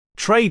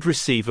Trade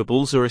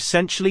receivables are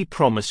essentially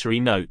promissory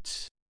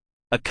notes.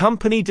 A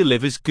company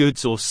delivers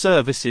goods or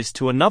services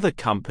to another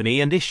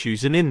company and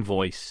issues an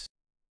invoice.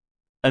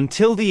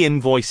 Until the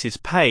invoice is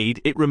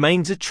paid, it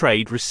remains a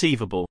trade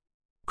receivable.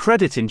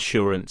 Credit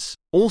insurance,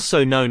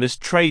 also known as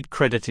trade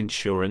credit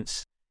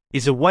insurance,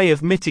 is a way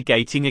of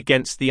mitigating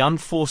against the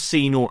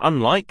unforeseen or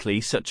unlikely,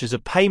 such as a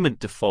payment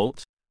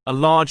default, a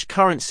large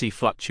currency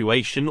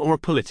fluctuation, or a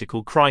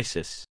political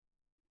crisis.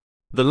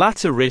 The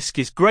latter risk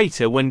is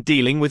greater when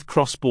dealing with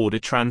cross-border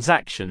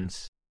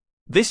transactions.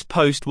 This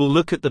post will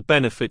look at the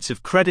benefits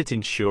of credit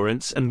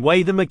insurance and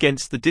weigh them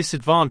against the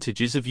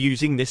disadvantages of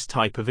using this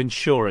type of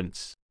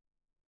insurance.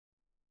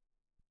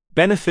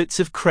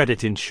 Benefits of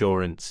credit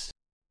insurance.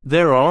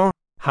 There are,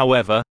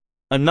 however,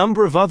 a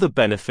number of other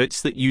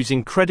benefits that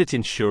using credit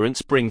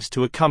insurance brings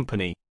to a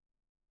company.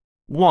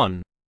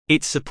 1.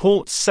 It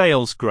supports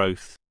sales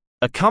growth.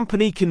 A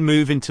company can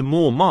move into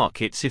more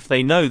markets if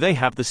they know they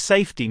have the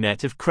safety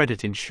net of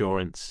credit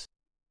insurance.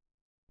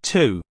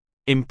 2.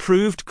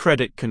 Improved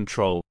credit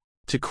control.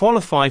 To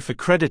qualify for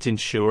credit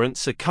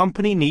insurance, a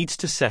company needs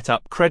to set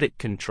up credit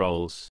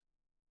controls.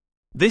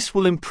 This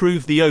will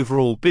improve the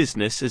overall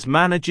business as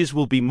managers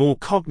will be more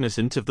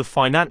cognizant of the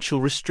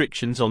financial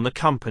restrictions on the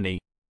company.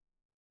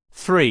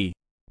 3.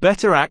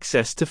 Better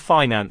access to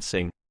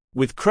financing.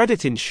 With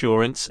credit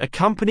insurance, a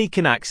company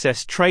can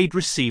access trade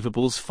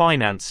receivables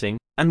financing,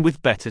 and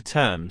with better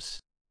terms.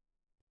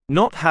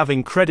 Not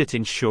having credit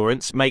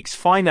insurance makes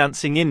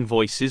financing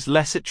invoices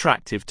less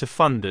attractive to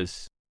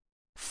funders.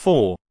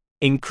 4.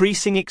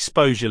 Increasing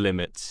exposure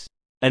limits.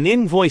 An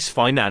invoice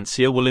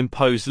financier will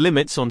impose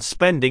limits on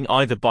spending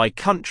either by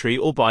country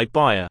or by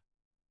buyer.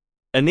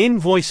 An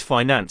invoice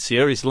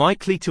financier is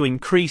likely to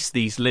increase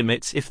these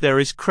limits if there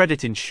is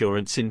credit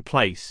insurance in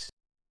place.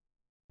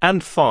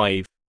 And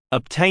 5.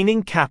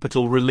 Obtaining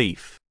capital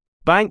relief.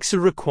 Banks are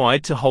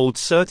required to hold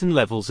certain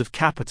levels of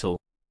capital.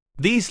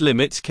 These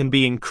limits can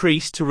be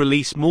increased to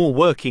release more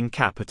working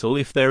capital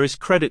if there is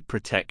credit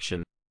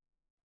protection.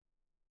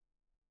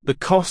 The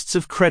costs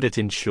of credit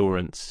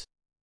insurance.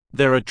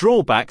 There are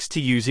drawbacks to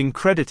using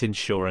credit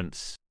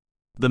insurance.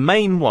 The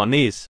main one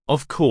is,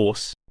 of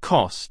course,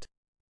 cost.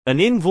 An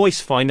invoice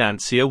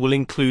financier will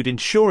include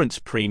insurance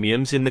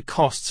premiums in the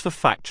costs for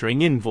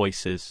factoring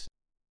invoices.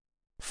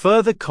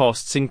 Further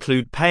costs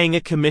include paying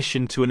a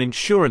commission to an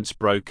insurance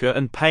broker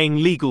and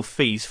paying legal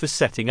fees for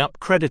setting up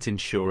credit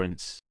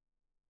insurance.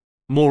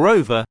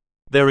 Moreover,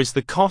 there is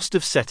the cost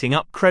of setting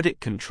up credit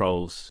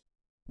controls.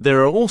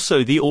 There are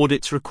also the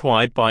audits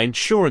required by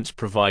insurance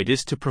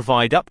providers to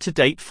provide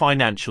up-to-date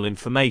financial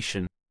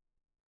information.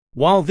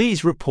 While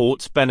these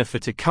reports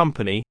benefit a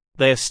company,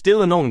 they are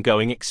still an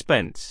ongoing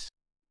expense.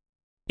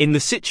 In the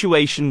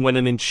situation when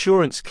an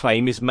insurance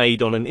claim is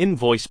made on an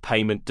invoice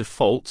payment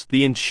default,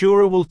 the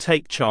insurer will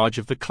take charge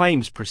of the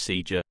claims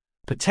procedure,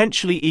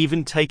 potentially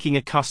even taking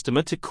a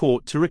customer to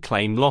court to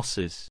reclaim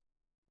losses.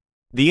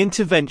 The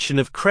intervention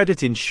of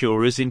credit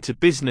insurers into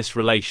business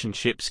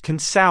relationships can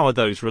sour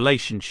those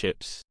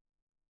relationships.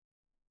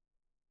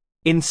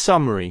 In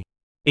summary,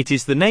 it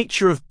is the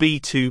nature of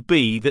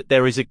B2B that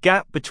there is a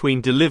gap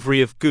between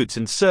delivery of goods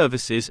and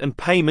services and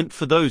payment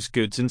for those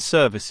goods and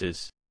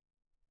services.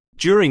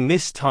 During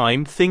this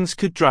time, things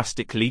could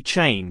drastically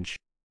change.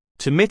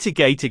 To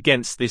mitigate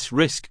against this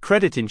risk,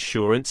 credit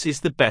insurance is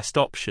the best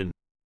option.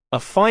 A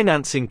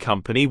financing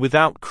company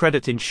without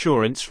credit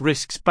insurance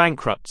risks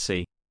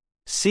bankruptcy.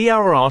 See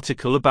our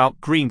article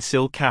about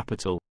Greensill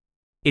Capital.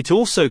 It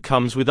also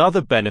comes with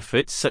other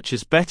benefits such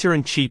as better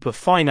and cheaper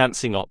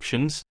financing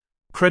options,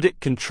 credit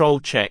control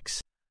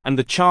checks, and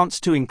the chance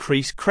to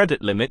increase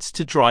credit limits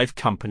to drive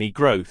company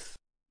growth.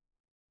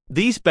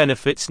 These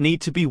benefits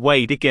need to be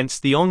weighed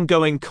against the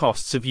ongoing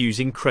costs of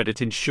using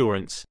credit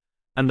insurance,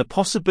 and the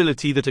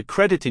possibility that a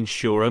credit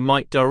insurer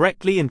might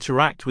directly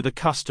interact with a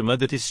customer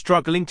that is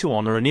struggling to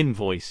honor an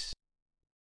invoice.